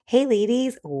Hey,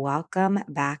 ladies, welcome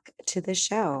back to the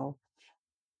show.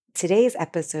 Today's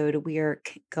episode, we are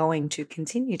going to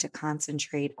continue to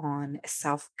concentrate on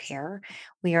self care.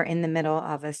 We are in the middle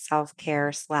of a self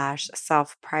care slash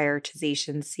self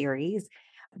prioritization series.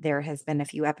 There has been a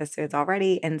few episodes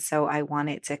already, and so I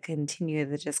wanted to continue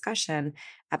the discussion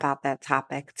about that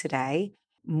topic today.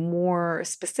 More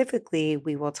specifically,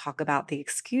 we will talk about the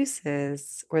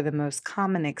excuses or the most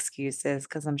common excuses,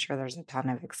 because I'm sure there's a ton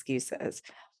of excuses.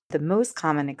 The most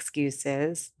common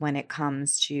excuses when it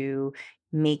comes to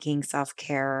making self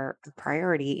care a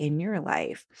priority in your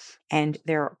life. And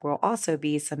there will also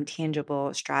be some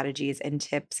tangible strategies and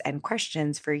tips and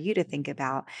questions for you to think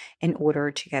about in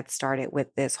order to get started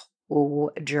with this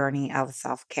whole journey of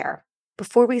self care.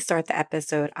 Before we start the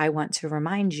episode, I want to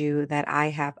remind you that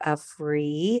I have a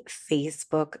free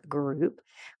Facebook group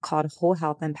called Whole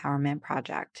Health Empowerment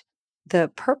Project.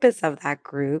 The purpose of that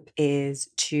group is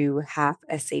to have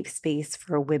a safe space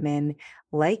for women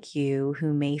like you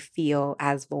who may feel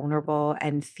as vulnerable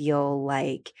and feel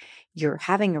like you're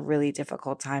having a really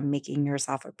difficult time making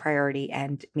yourself a priority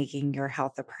and making your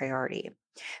health a priority.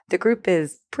 The group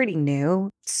is pretty new,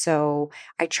 so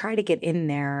I try to get in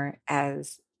there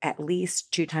as at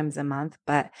least 2 times a month,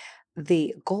 but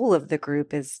the goal of the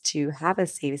group is to have a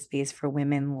safe space for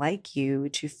women like you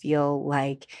to feel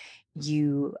like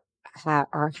you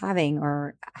are having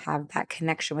or have that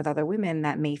connection with other women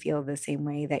that may feel the same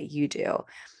way that you do.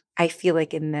 I feel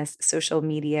like in this social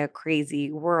media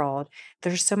crazy world,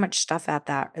 there's so much stuff out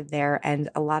that there, and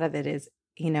a lot of it is,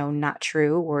 not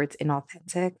true or it's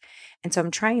inauthentic. And so I'm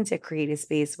trying to create a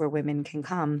space where women can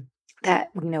come that,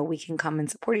 we can come and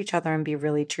support each other and be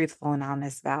really truthful and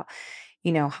honest about,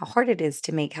 how hard it is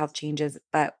to make health changes,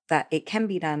 but that it can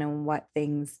be done and what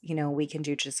things, we can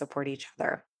do to support each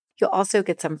other. You'll also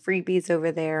get some freebies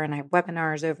over there, and I have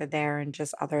webinars over there and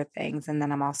just other things. And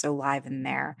then I'm also live in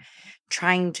there,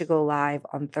 trying to go live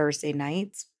on Thursday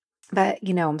nights. But,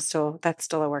 that's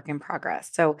still a work in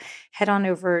progress. So head on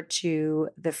over to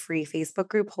the free Facebook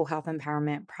group, Whole Health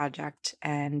Empowerment Project,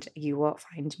 and you will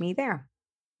find me there.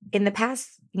 In the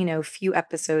past, few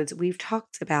episodes, we've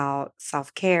talked about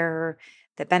self care,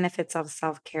 the benefits of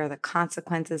self care, the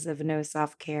consequences of no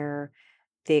self care,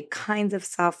 the kinds of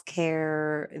self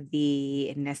care,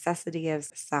 the necessity of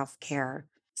self care.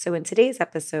 So, in today's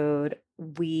episode,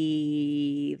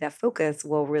 the focus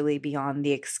will really be on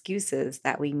the excuses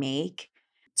that we make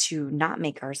to not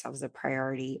make ourselves a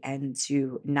priority and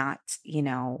to not,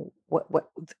 what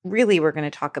really we're going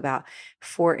to talk about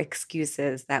four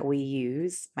excuses that we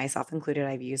use, myself included.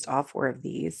 I've used all four of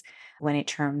these when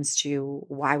it comes to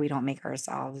why we don't make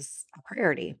ourselves a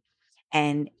priority.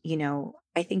 And,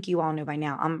 I think you all know by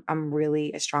now, I'm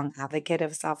really a strong advocate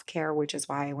of self-care, which is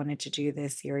why I wanted to do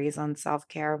this series on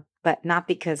self-care, but not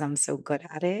because I'm so good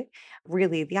at it.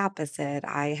 Really the opposite.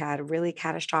 I had really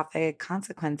catastrophic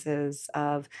consequences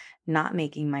of not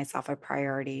making myself a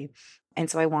priority. And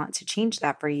so I want to change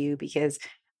that for you because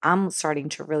I'm starting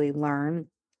to really learn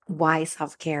why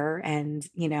self-care and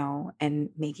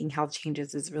making health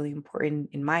changes is really important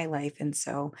in my life. And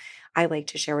so I like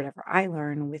to share whatever I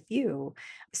learn with you.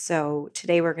 So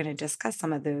today we're going to discuss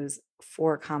some of those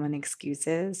four common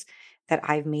excuses that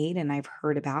I've made and I've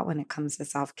heard about when it comes to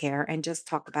self-care and just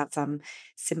talk about some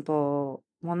simple,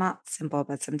 well not simple,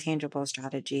 but some tangible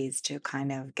strategies to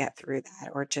kind of get through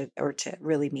that or to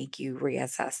really make you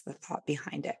reassess the thought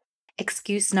behind it.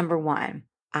 Excuse number 1,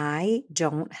 I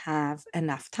don't have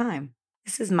enough time.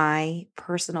 This is my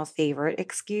personal favorite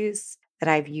excuse that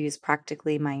I've used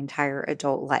practically my entire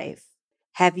adult life.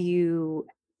 Have you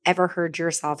ever heard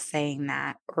yourself saying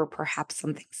that or perhaps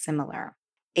something similar?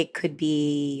 It could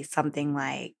be something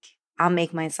like, I'll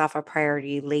make myself a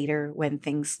priority later when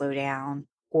things slow down,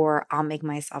 or I'll make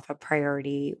myself a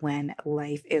priority when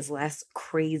life is less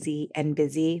crazy and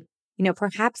busy.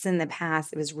 Perhaps in the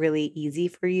past, it was really easy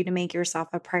for you to make yourself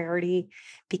a priority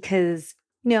because,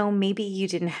 maybe you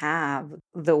didn't have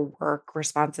the work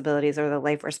responsibilities or the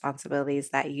life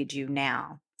responsibilities that you do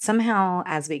now. Somehow,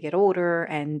 as we get older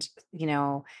and,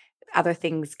 other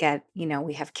things get,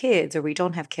 we have kids or we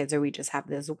don't have kids or we just have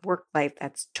this work life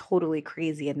that's totally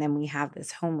crazy. And then we have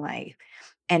this home life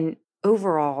and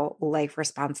overall life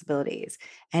responsibilities.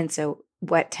 And so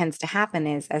what tends to happen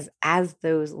is as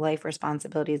those life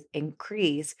responsibilities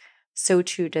increase, so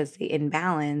too does the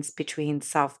imbalance between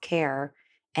self-care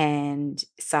and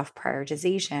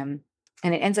self-prioritization.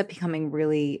 And it ends up becoming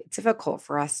really difficult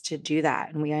for us to do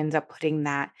that. And we end up putting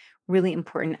that really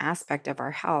important aspect of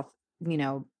our health,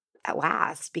 at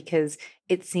last because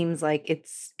it just seems like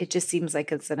it's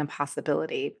an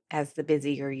impossibility as the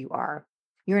busier you are.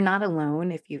 You're not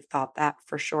alone if you've thought that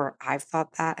for sure. I've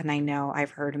thought that, and I know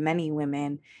I've heard many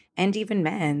women and even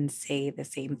men say the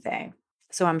same thing.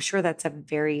 So I'm sure that's a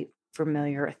very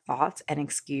familiar thought and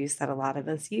excuse that a lot of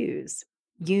us use.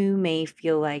 You may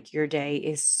feel like your day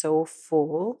is so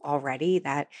full already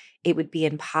that it would be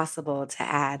impossible to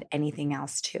add anything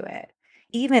else to it,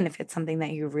 even if it's something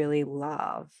that you really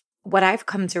love. What I've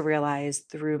come to realize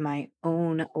through my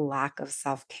own lack of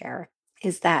self care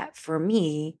is that for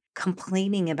me,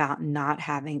 complaining about not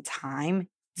having time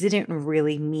didn't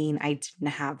really mean I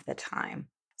didn't have the time.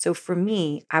 So for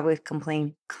me, I would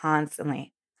complain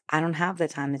constantly. I don't have the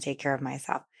time to take care of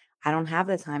myself. I don't have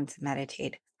the time to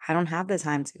meditate. I don't have the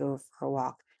time to go for a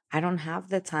walk. I don't have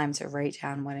the time to write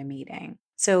down what I'm eating.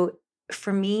 So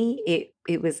for me, it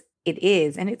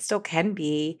is, and it still can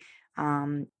be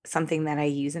something that I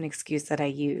use, an excuse that I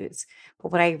use.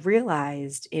 But what I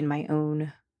realized in my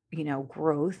own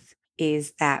growth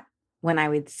is that when I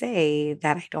would say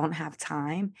that I don't have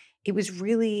time, it was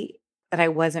really that I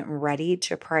wasn't ready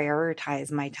to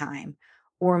prioritize my time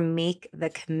or make the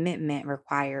commitment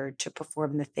required to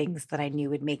perform the things that I knew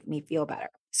would make me feel better.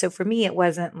 So for me, it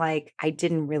wasn't like I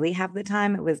didn't really have the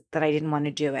time. It was that I didn't want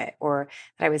to do it or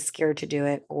that I was scared to do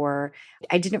it or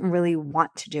I didn't really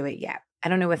want to do it yet. I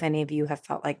don't know if any of you have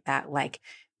felt like that, like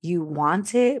you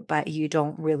want it, but you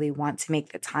don't really want to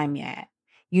make the time yet.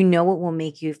 You know it will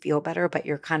make you feel better, but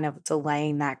you're kind of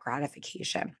delaying that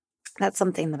gratification. That's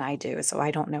something that I do. So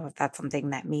I don't know if that's something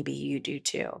that maybe you do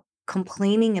too.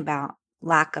 Complaining about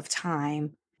lack of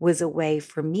time was a way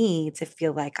for me to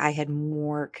feel like I had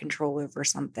more control over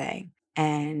something.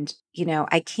 And,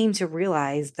 I came to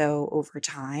realize though over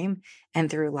time and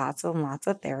through lots and lots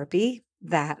of therapy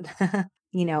that,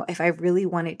 if I really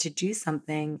wanted to do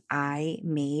something, I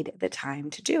made the time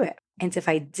to do it. And if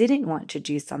I didn't want to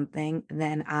do something,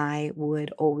 then I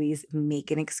would always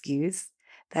make an excuse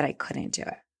that I couldn't do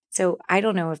it. So I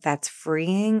don't know if that's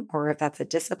freeing or if that's a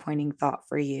disappointing thought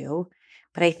for you.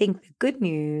 But I think the good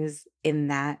news in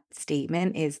that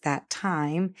statement is that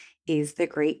time is the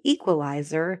great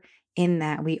equalizer in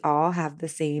that we all have the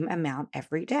same amount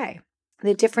every day.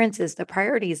 The difference is the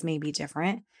priorities may be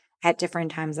different at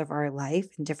different times of our life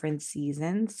and different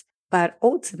seasons. But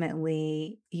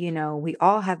ultimately, we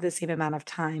all have the same amount of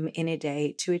time in a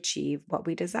day to achieve what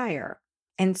we desire.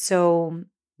 And so,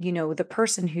 the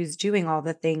person who's doing all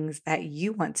the things that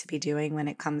you want to be doing when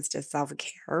it comes to self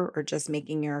care or just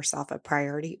making yourself a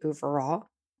priority overall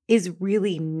is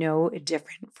really no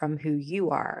different from who you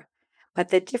are. But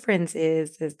the difference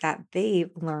is that they've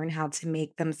learned how to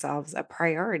make themselves a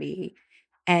priority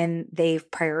and they've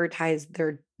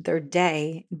prioritized their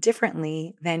day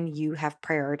differently than you have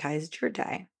prioritized your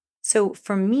day. So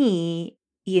for me,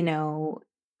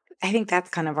 I think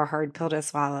that's kind of a hard pill to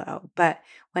swallow. But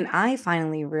when I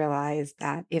finally realized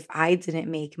that if I didn't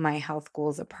make my health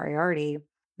goals a priority,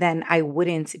 then I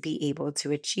wouldn't be able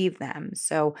to achieve them.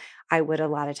 So I would a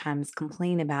lot of times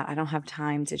complain about, I don't have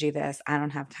time to do this. I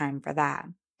don't have time for that.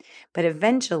 But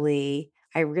eventually,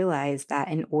 I realized that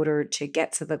in order to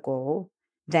get to the goal,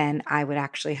 then I would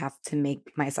actually have to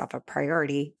make myself a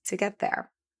priority to get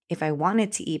there. If I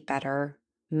wanted to eat better,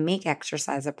 make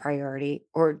exercise a priority,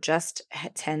 or just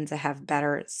tend to have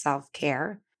better self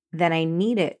care, then I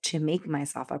needed to make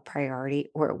myself a priority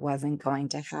or it wasn't going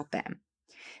to happen.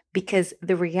 Because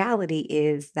the reality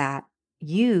is that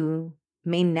you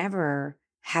may never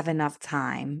have enough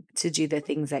time to do the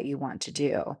things that you want to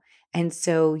do. And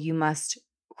so you must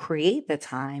create the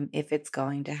time if it's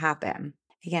going to happen.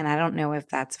 Again, I don't know if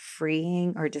that's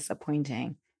freeing or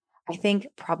disappointing. I think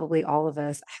probably all of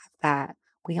us have that.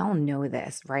 We all know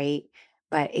this, right?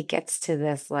 But it gets to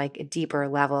this like deeper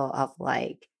level of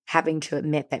like having to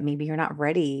admit that maybe you're not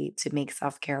ready to make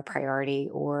self care a priority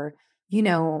or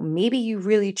maybe you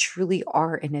really truly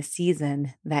are in a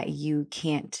season that you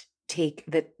can't take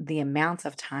the amount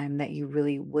of time that you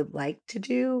really would like to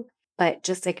do, but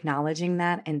just acknowledging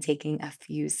that and taking a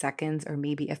few seconds or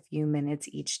maybe a few minutes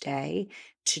each day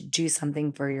to do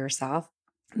something for yourself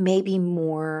may be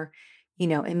more,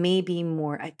 it may be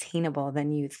more attainable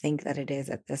than you think that it is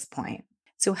at this point.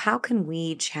 So how can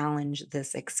we challenge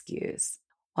this excuse?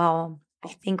 Well, I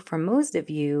think for most of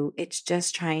you, it's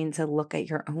just trying to look at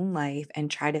your own life and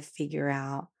try to figure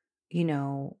out,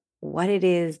 what it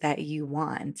is that you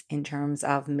want in terms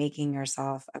of making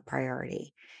yourself a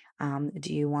priority.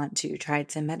 Do you want to try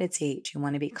to meditate? Do you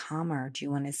want to be calmer? Do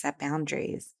you want to set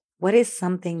boundaries? What is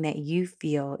something that you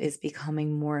feel is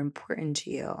becoming more important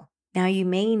to you? Now, you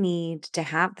may need to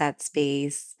have that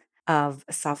space of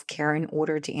self care in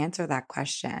order to answer that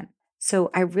question.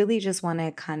 So, I really just want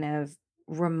to kind of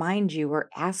remind you or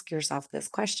ask yourself this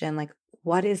question like,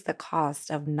 what is the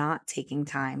cost of not taking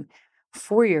time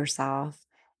for yourself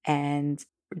and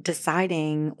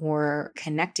deciding or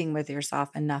connecting with yourself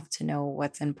enough to know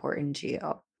what's important to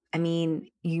you? I mean,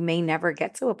 you may never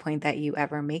get to a point that you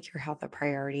ever make your health a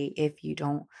priority if you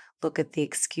don't look at the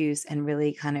excuse and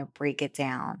really kind of break it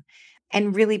down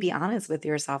and really be honest with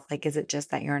yourself. Like, is it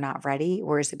just that you're not ready,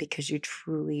 or is it because you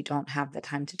truly don't have the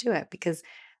time to do it? Because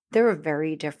there are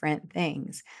very different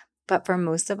things. But for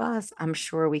most of us, I'm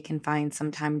sure we can find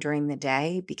some time during the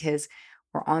day because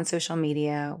we're on social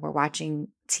media, we're watching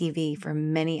TV for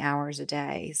many hours a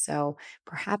day. So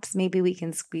perhaps maybe we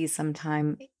can squeeze some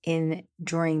time in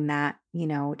during that,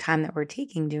 time that we're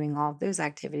taking doing all of those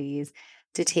activities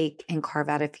to take and carve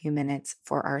out a few minutes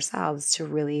for ourselves to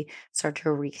really start to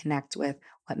reconnect with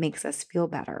what makes us feel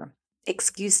better.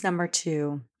 Excuse number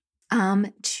two,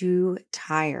 I'm too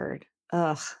tired.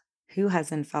 Ugh, who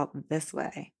hasn't felt this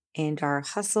way? And our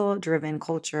hustle driven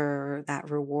culture that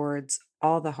rewards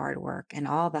all the hard work and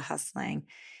all the hustling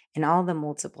and all the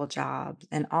multiple jobs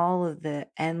and all of the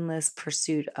endless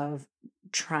pursuit of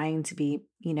trying to be,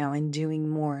 and doing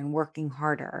more and working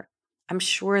harder. I'm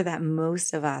sure that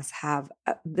most of us have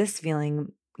this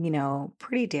feeling,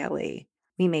 pretty daily.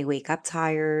 We may wake up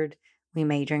tired. We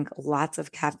may drink lots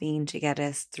of caffeine to get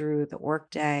us through the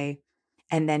workday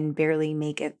and then barely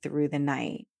make it through the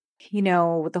night.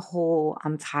 With the whole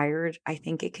I'm tired, I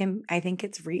think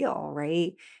it's real,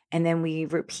 right? And then we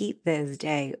repeat this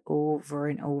day over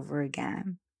and over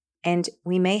again. And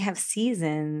we may have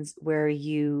seasons where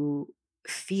you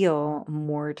feel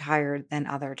more tired than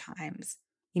other times.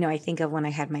 I think of when I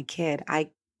had my kid,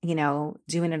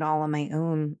 doing it all on my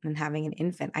own and having an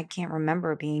infant, I can't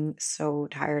remember being so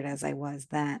tired as I was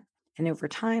then. And over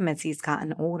time, as he's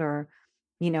gotten older,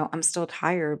 I'm still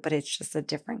tired, but it's just a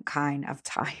different kind of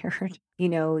tired.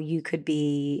 You could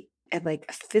be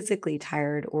like physically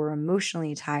tired or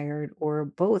emotionally tired or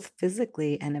both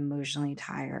physically and emotionally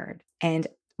tired. And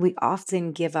we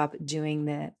often give up doing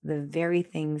the very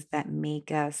things that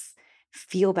make us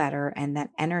feel better and that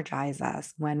energize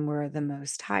us when we're the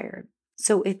most tired.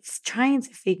 So it's trying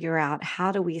to figure out,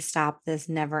 how do we stop this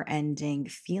never ending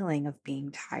feeling of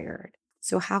being tired?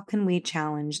 So, how can we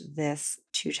challenge this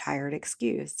too tired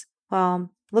excuse?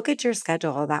 Well, look at your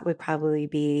schedule. That would probably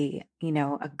be,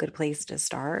 a good place to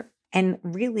start. And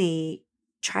really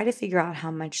try to figure out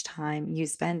how much time you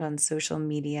spend on social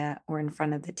media or in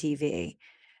front of the TV.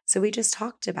 So, we just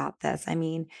talked about this. I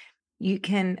mean,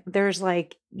 there's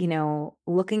like,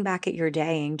 looking back at your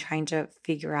day and trying to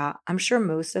figure out, I'm sure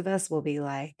most of us will be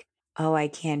like, oh, I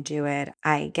can't do it.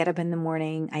 I get up in the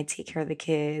morning, I take care of the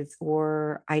kids,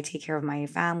 or I take care of my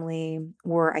family,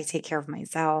 or I take care of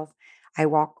myself. I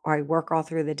walk or I work all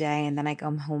through the day and then I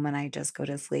come home and I just go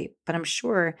to sleep. But I'm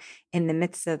sure in the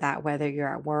midst of that, whether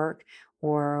you're at work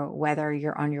or whether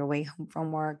you're on your way home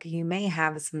from work, you may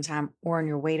have some time, or on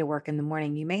your way to work in the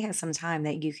morning, you may have some time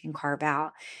that you can carve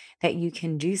out, that you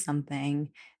can do something,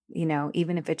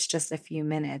 even if it's just a few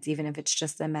minutes, even if it's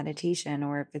just a meditation,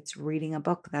 or if it's reading a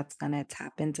book that's going to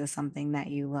tap into something that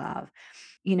you love.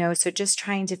 So just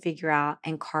trying to figure out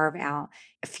and carve out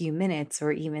a few minutes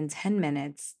or even 10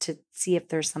 minutes to see if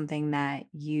there's something that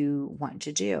you want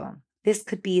to do. This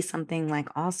could be something like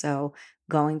also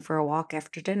going for a walk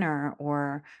after dinner,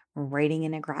 or writing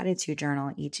in a gratitude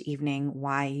journal each evening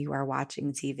while you are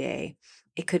watching TV.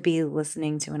 It could be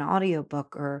listening to an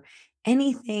audiobook or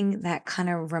anything that kind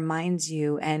of reminds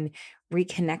you and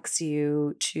reconnects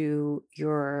you to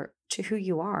who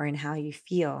you are and how you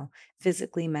feel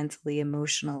physically, mentally,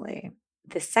 emotionally.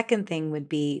 The second thing would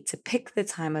be to pick the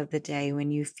time of the day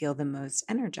when you feel the most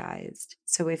energized.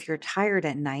 So if you're tired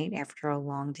at night after a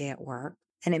long day at work,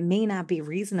 then it may not be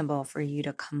reasonable for you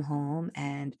to come home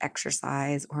and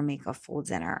exercise or make a full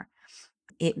dinner.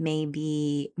 It may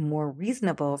be more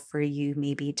reasonable for you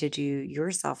maybe to do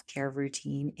your self-care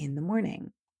routine in the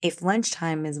morning. If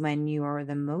lunchtime is when you are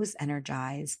the most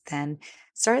energized, then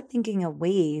start thinking of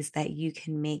ways that you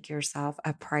can make yourself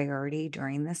a priority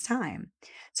during this time.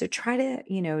 So try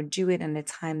to, do it in a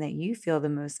time that you feel the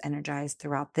most energized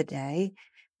throughout the day,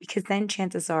 because then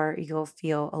chances are you'll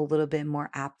feel a little bit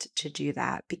more apt to do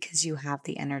that because you have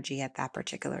the energy at that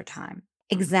particular time.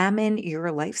 Examine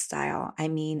your lifestyle. I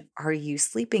mean, are you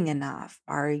sleeping enough?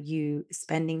 Are you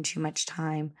spending too much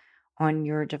time on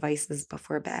your devices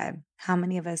before bed? How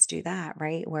many of us do that,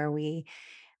 right? Where we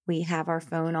have our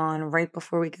phone on right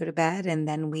before we go to bed, and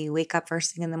then we wake up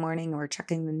first thing in the morning, or we're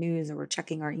checking the news, or we're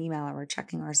checking our email, or we're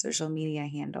checking our social media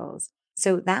handles.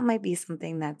 So that might be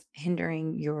something that's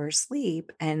hindering your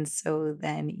sleep. And so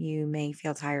then you may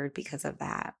feel tired because of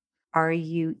that. Are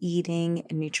you eating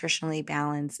nutritionally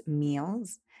balanced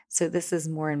meals? So this is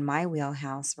more in my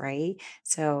wheelhouse, right?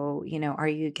 So, are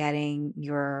you getting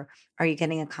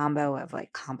a combo of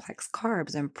like complex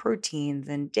carbs and proteins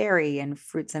and dairy and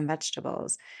fruits and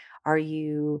vegetables? Are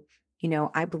you,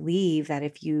 I believe that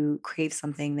if you crave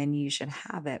something, then you should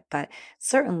have it. But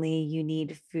certainly you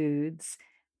need foods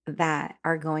that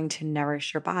are going to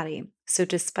nourish your body. So,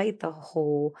 despite the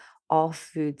whole all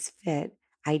foods fit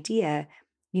idea,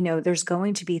 there's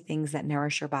going to be things that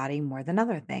nourish your body more than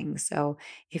other things. So,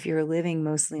 if you're living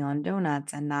mostly on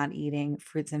donuts and not eating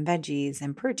fruits and veggies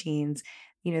and proteins,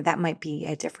 that might be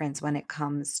a difference when it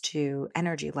comes to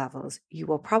energy levels. You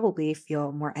will probably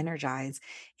feel more energized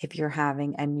if you're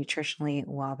having a nutritionally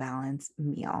well balanced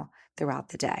meal throughout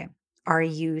the day. Are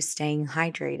you staying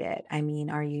hydrated? I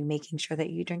mean, are you making sure that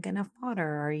you drink enough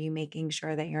water? Are you making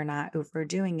sure that you're not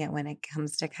overdoing it when it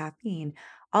comes to caffeine?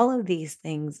 All of these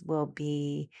things will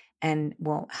be and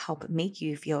will help make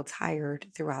you feel tired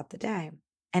throughout the day.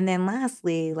 And then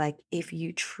lastly, like if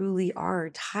you truly are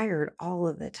tired all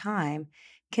of the time,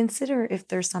 consider if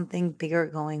there's something bigger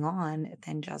going on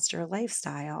than just your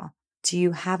lifestyle. Do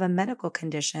you have a medical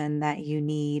condition that you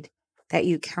need, that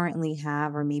you currently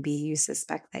have, or maybe you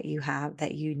suspect that you have,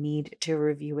 that you need to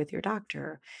review with your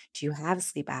doctor? Do you have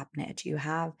sleep apnea? Do you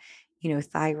have,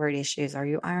 thyroid issues? Are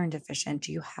you iron deficient?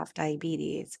 Do you have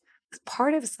diabetes?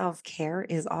 Part of self care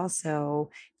is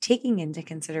also taking into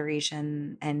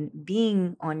consideration and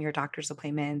being on your doctor's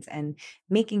appointments and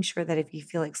making sure that if you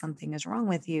feel like something is wrong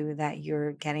with you, that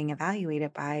you're getting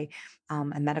evaluated by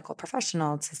a medical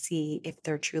professional to see if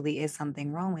there truly is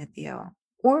something wrong with you.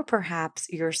 Or perhaps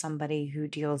you're somebody who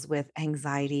deals with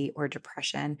anxiety or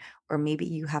depression, or maybe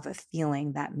you have a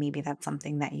feeling that maybe that's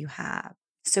something that you have.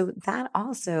 So that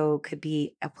also could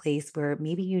be a place where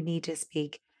maybe you need to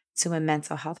speak to a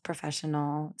mental health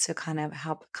professional to kind of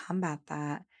help combat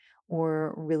that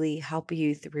or really help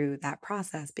you through that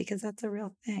process because that's a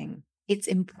real thing. It's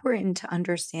important to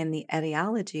understand the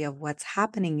etiology of what's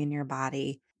happening in your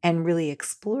body and really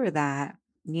explore that,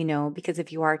 because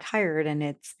if you are tired and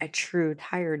it's a true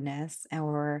tiredness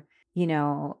or, you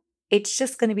know, it's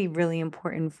just going to be really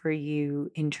important for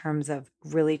you in terms of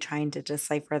really trying to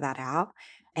decipher that out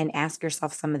and ask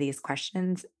yourself some of these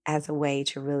questions as a way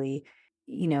to really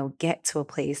get to a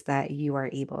place that you are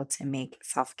able to make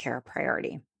self care a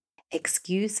priority.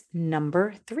 Excuse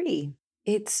number three,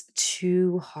 it's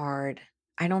too hard.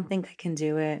 I don't think I can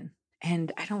do it.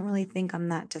 And I don't really think I'm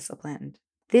that disciplined.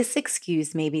 This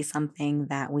excuse may be something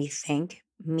that we think,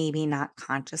 maybe not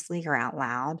consciously or out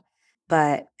loud,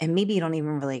 and maybe you don't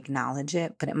even really acknowledge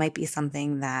it, but it might be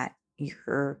something that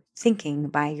you're thinking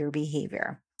by your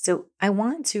behavior. So I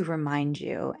want to remind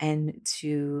you and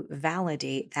to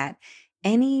validate that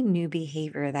any new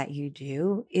behavior that you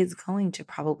do is going to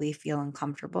probably feel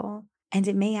uncomfortable and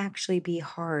it may actually be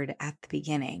hard at the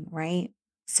beginning, right?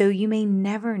 So you may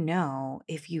never know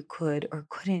if you could or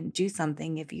couldn't do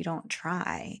something if you don't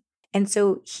try. And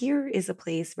so here is a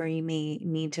place where you may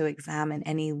need to examine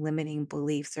any limiting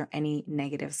beliefs or any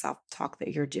negative self talk that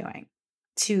you're doing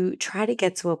to try to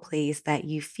get to a place that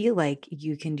you feel like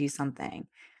you can do something.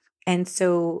 And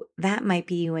so that might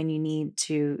be when you need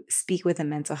to speak with a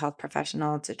mental health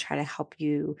professional to try to help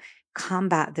you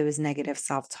combat those negative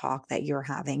self talk that you're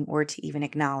having or to even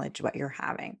acknowledge what you're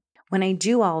having. When I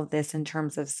do all of this in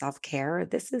terms of self care,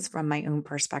 this is from my own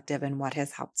perspective and what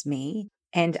has helped me.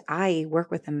 And I work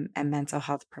with a mental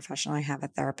health professional. I have a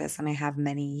therapist and I have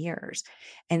many years.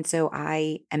 And so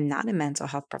I am not a mental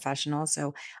health professional.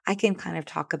 So I can kind of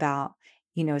talk about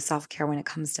self care when it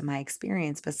comes to my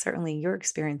experience, but certainly your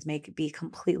experience may be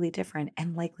completely different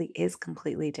and likely is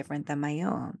completely different than my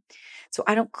own. So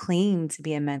I don't claim to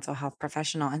be a mental health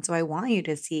professional. And so I want you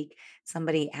to seek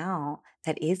somebody out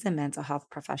that is a mental health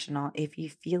professional if you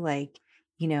feel like,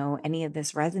 any of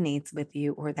this resonates with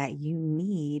you or that you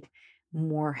need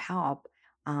more help,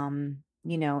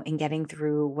 in getting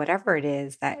through whatever it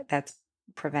is that's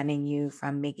preventing you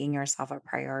from making yourself a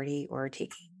priority or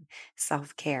taking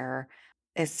self care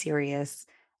as serious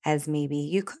as maybe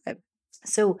you could.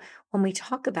 So, when we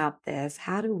talk about this,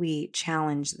 how do we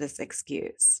challenge this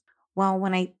excuse? Well,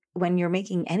 when you're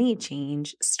making any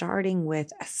change, starting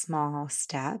with a small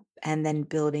step and then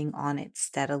building on it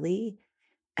steadily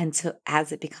until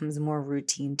as it becomes more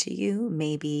routine to you,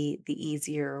 maybe the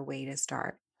easier way to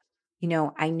start.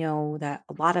 I know that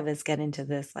a lot of us get into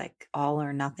this like all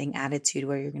or nothing attitude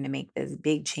where you're going to make this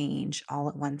big change all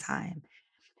at one time.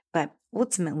 But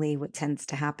ultimately, what tends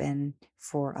to happen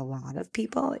for a lot of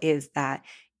people is that,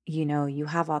 you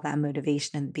have all that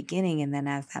motivation in the beginning. And then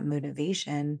as that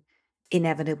motivation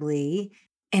inevitably,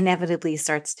 inevitably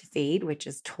starts to fade, which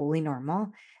is totally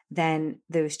normal, then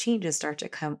those changes start to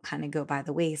come kind of go by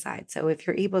the wayside. So if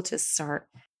you're able to start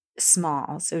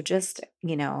small, so just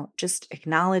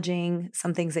acknowledging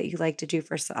some things that you like to do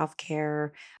for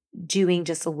self-care, doing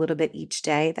just a little bit each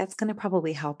day, that's going to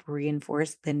probably help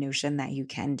reinforce the notion that you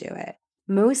can do it.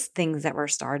 Most things that we're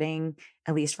starting,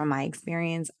 at least from my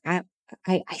experience, I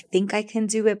think I can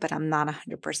do it, but I'm not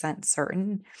 100%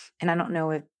 certain. And I don't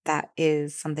know if that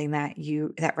is something that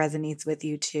resonates with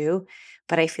you too,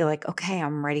 but I feel like, okay,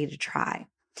 I'm ready to try.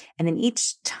 And then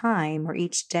each time or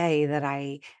each day that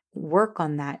I work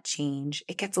on that change,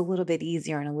 it gets a little bit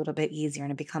easier and a little bit easier,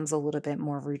 and it becomes a little bit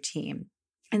more routine.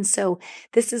 And so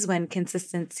this is when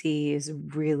consistency is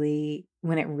really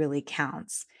when it really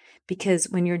counts. Because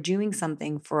when you're doing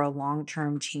something for a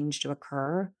long-term change to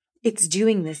occur, it's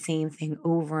doing the same thing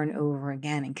over and over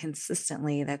again and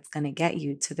consistently that's going to get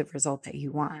you to the result that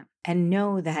you want. And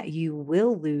know that you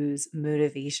will lose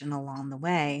motivation along the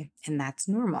way, and that's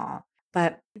normal.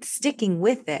 But sticking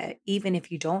with it, even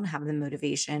if you don't have the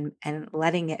motivation and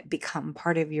letting it become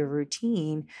part of your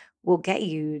routine, will get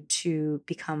you to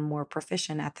become more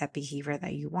proficient at that behavior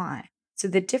that you want. So,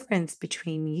 the difference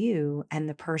between you and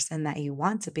the person that you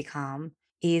want to become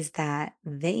is that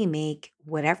they make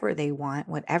whatever they want,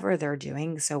 whatever they're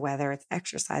doing. So, whether it's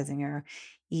exercising or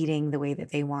eating the way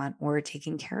that they want or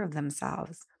taking care of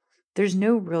themselves, there's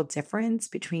no real difference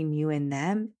between you and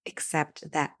them,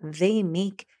 except that they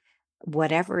make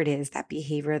whatever it is, that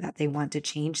behavior that they want to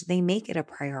change, they make it a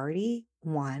priority,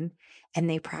 one, and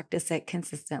they practice it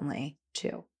consistently,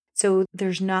 two. So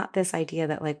there's not this idea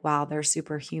that like, wow, they're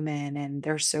superhuman and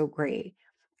they're so great.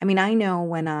 I mean, I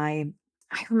know I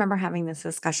remember having this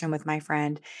discussion with my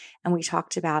friend, and we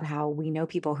talked about how we know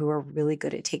people who are really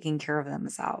good at taking care of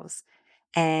themselves.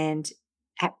 And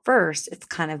at first, it's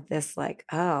kind of this like,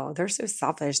 oh, they're so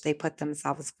selfish. They put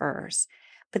themselves first.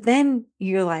 But then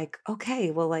you're like, okay,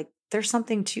 well, like, there's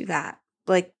something to that.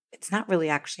 Like, it's not really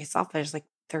actually selfish. Like,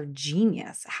 they're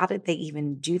genius. How did they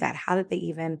even do that? How did they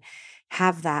even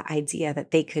have that idea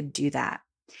that they could do that?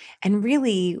 And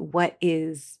really, what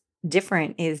is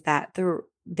different is that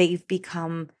they've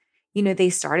become, they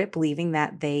started believing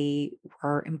that they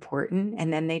were important,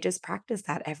 and then they just practice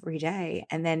that every day.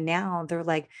 And then now they're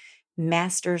like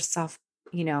master self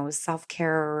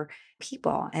care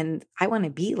people. And I want to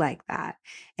be like that.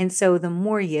 And so the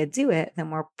more you do it, the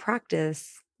more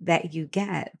practice that you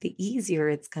get, the easier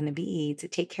it's going to be to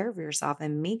take care of yourself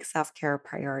and make self care a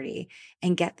priority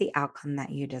and get the outcome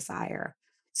that you desire.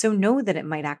 So know that it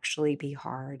might actually be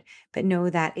hard, but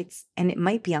know that and it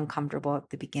might be uncomfortable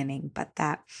at the beginning, but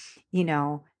that, you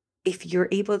know, if you're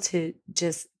able to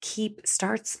just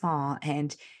start small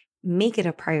and make it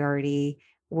a priority,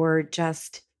 or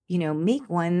just, make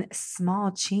one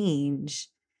small change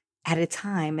at a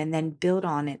time and then build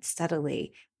on it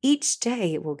steadily. Each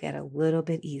day it will get a little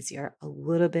bit easier, a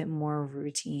little bit more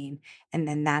routine. And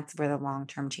then that's where the long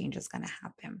term change is going to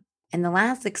happen. And the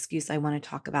last excuse I want to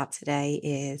talk about today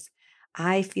is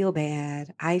I feel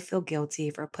bad. I feel guilty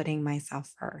for putting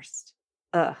myself first.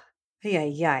 Ugh. Yeah,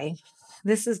 yeah.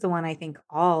 This is the one I think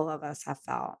all of us have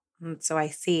felt. So I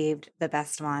saved the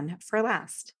best one for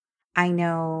last. I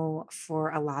know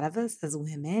for a lot of us as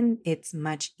women, it's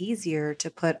much easier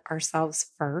to put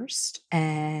ourselves first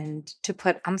and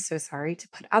I'm so sorry, to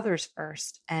put others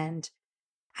first. And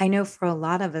I know for a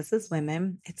lot of us as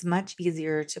women, it's much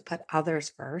easier to put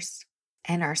others first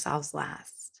and ourselves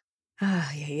last. Ah,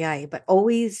 yeah, yeah. But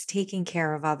always taking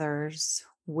care of others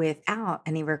without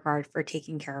any regard for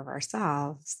taking care of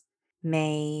ourselves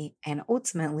may and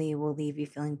ultimately will leave you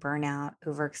feeling burnout,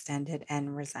 overextended,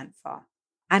 and resentful.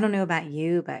 I don't know about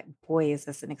you, but boy, is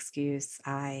this an excuse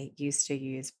I used to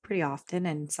use pretty often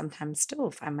and sometimes still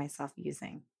find myself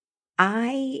using.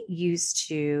 I used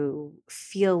to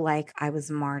feel like I was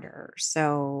a martyr.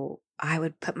 So I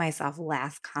would put myself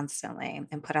last constantly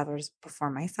and put others before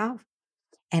myself.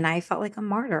 And I felt like a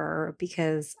martyr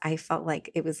because I felt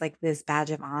like it was like this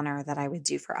badge of honor that I would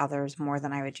do for others more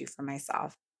than I would do for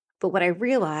myself. But what I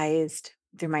realized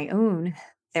through my own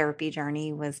therapy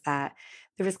journey was that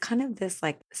there was kind of this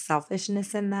like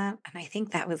selfishness in that. And I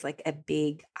think that was like a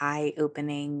big eye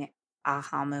opening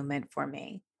aha moment for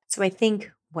me. So I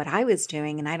think what I was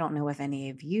doing, and I don't know if any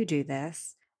of you do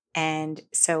this. And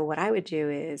so what I would do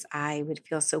is I would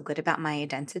feel so good about my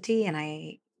identity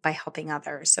by helping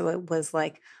others. So it was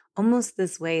like almost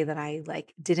this way that I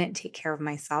like didn't take care of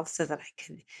myself so that I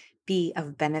could be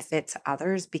of benefit to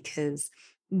others, because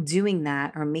doing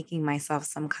that or making myself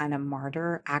some kind of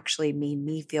martyr actually made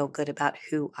me feel good about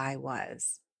who I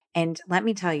was. And let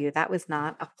me tell you, that was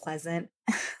not a pleasant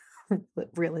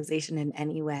realization in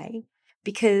any way.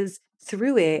 because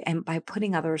through it and by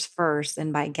putting others first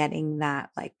and by getting that,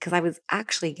 like, because I was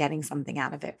actually getting something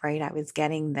out of it, right? I was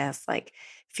getting this like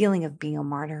feeling of being a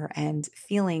martyr and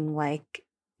feeling like,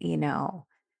 you know,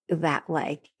 that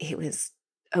like it was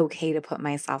okay to put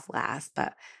myself last.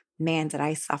 But man, did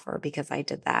I suffer because I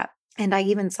did that. And I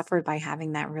even suffered by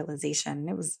having that realization.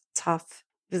 It was tough.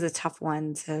 It was a tough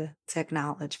one to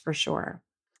acknowledge for sure.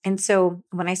 And so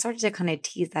when I started to kind of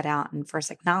tease that out and first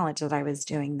acknowledge that I was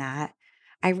doing that,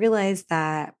 I realized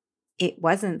that it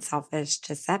wasn't selfish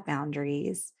to set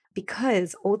boundaries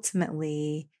because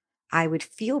ultimately I would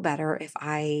feel better if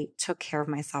I took care of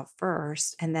myself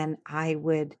first. And then I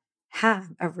would have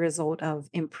a result of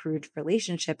improved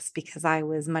relationships because I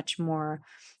was much more,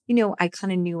 I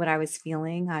kind of knew what I was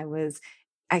feeling.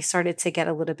 I started to get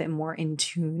a little bit more in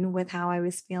tune with how I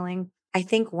was feeling. I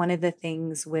think one of the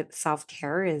things with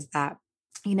self-care is that,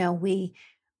 you know, we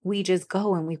we just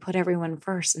go and we put everyone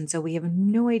first. And so we have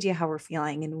no idea how we're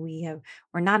feeling and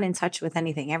we're not in touch with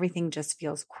anything. Everything just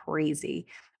feels crazy.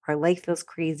 Our life feels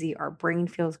crazy, our brain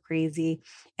feels crazy.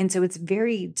 And so it's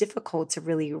very difficult to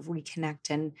really reconnect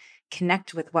and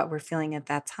connect with what we're feeling at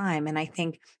that time. And I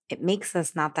think it makes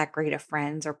us not that great of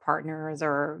friends or partners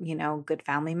or, good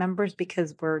family members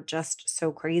because we're just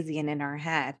so crazy and in our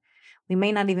head. We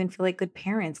may not even feel like good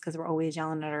parents because we're always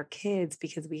yelling at our kids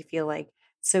because we feel like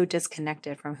so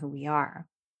disconnected from who we are.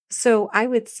 So I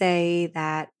would say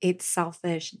that it's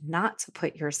selfish not to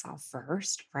put yourself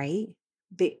first, right?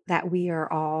 That we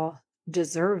are all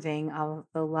deserving of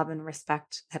the love and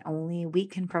respect that only we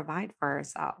can provide for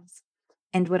ourselves.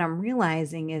 And what I'm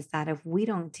realizing is that if we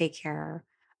don't take care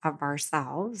of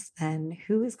ourselves, then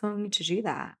who is going to do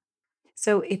that?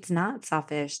 So it's not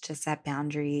selfish to set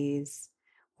boundaries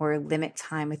or limit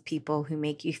time with people who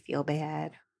make you feel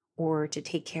bad or to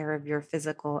take care of your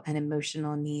physical and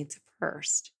emotional needs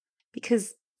first.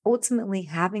 Because ultimately,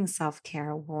 having self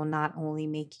care will not only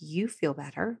make you feel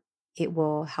better, it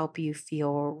will help you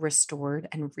feel restored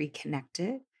and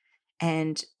reconnected.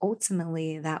 And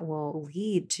ultimately, that will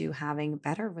lead to having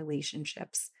better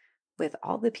relationships with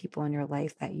all the people in your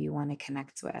life that you want to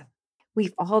connect with.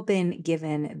 We've all been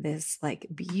given this like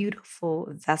beautiful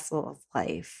vessel of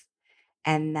life,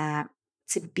 and that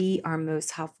to be our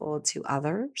most helpful to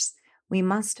others, we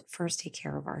must first take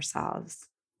care of ourselves.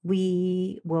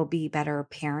 We will be better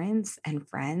parents and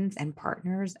friends and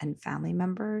partners and family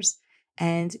members.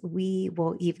 And we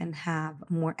will even have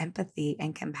more empathy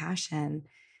and compassion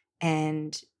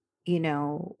and,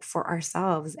 for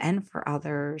ourselves and for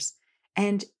others.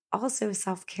 And also,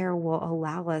 self care will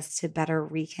allow us to better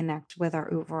reconnect with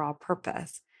our overall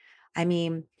purpose. I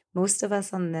mean, most of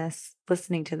us on this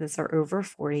listening to this are over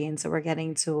 40. And so we're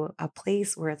getting to a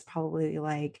place where it's probably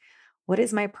like, what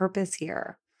is my purpose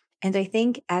here? And I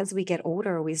think as we get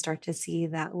older, we start to see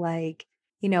that, like,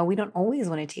 we don't always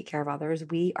want to take care of others.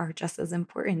 We are just as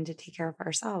important to take care of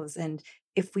ourselves. And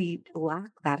if we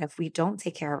lack that, if we don't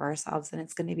take care of ourselves, then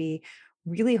it's going to be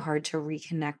really hard to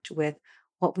reconnect with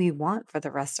what we want for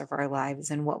the rest of our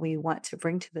lives and what we want to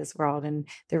bring to this world and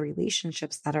the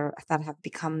relationships that have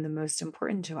become the most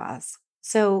important to us.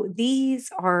 So these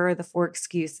are the four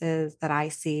excuses that I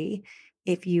see.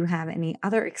 If you have any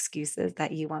other excuses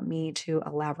that you want me to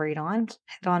elaborate on,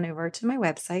 head on over to my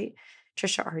website,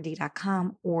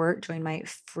 trishard.com, or join my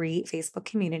free Facebook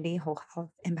community, Whole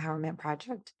Health Empowerment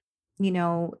Project. You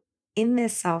know, in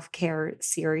this self care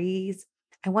series,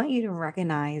 I want you to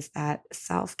recognize that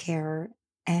self care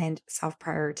and self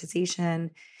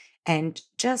prioritization and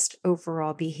just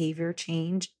overall behavior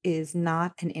change is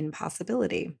not an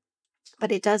impossibility,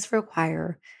 but it does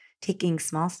require taking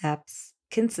small steps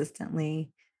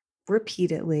consistently,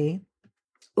 repeatedly,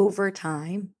 over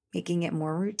time, making it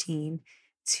more routine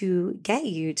to get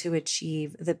you to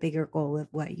achieve the bigger goal of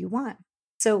what you want.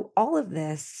 So all of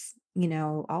this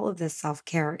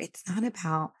self-care, it's not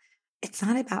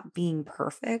about being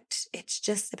perfect. It's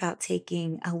just about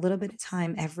taking a little bit of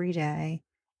time every day.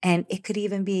 And it could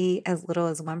even be as little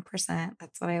as 1%.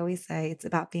 That's what I always say. It's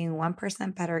about being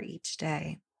 1% better each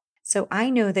day. So I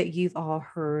know that you've all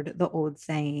heard the old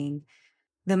saying,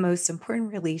 the most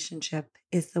important relationship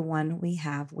is the one we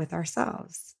have with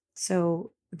ourselves.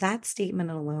 So that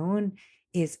statement alone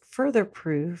is further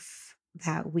proof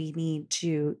that we need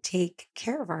to take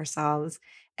care of ourselves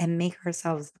and make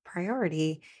ourselves the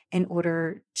priority in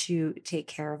order to take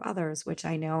care of others, which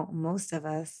I know most of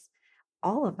us,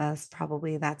 all of us,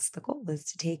 probably that's the goal is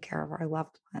to take care of our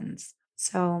loved ones.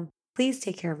 So please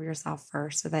take care of yourself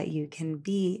first so that you can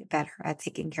be better at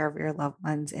taking care of your loved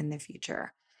ones in the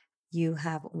future. You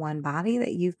have one body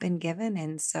that you've been given,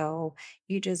 and so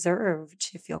you deserve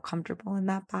to feel comfortable in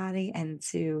that body and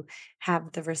to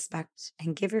have the respect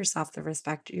and give yourself the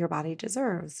respect your body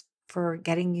deserves for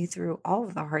getting you through all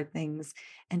of the hard things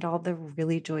and all the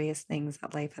really joyous things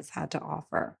that life has had to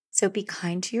offer. So be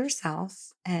kind to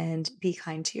yourself and be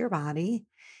kind to your body.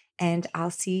 And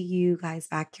I'll see you guys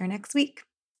back here next week.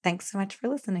 Thanks so much for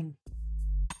listening.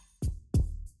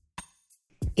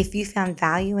 If you found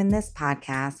value in this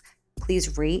podcast,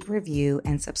 please rate, review,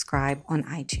 and subscribe on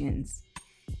iTunes.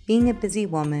 Being a busy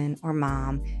woman or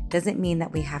mom doesn't mean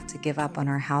that we have to give up on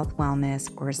our health,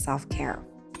 wellness, or self-care.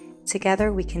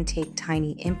 Together, we can take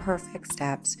tiny, imperfect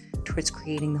steps towards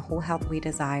creating the whole health we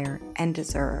desire and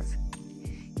deserve.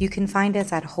 You can find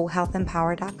us at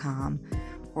wholehealthempower.com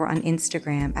or on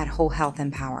Instagram at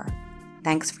wholehealthempower.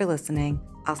 Thanks for listening.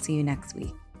 I'll see you next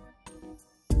week.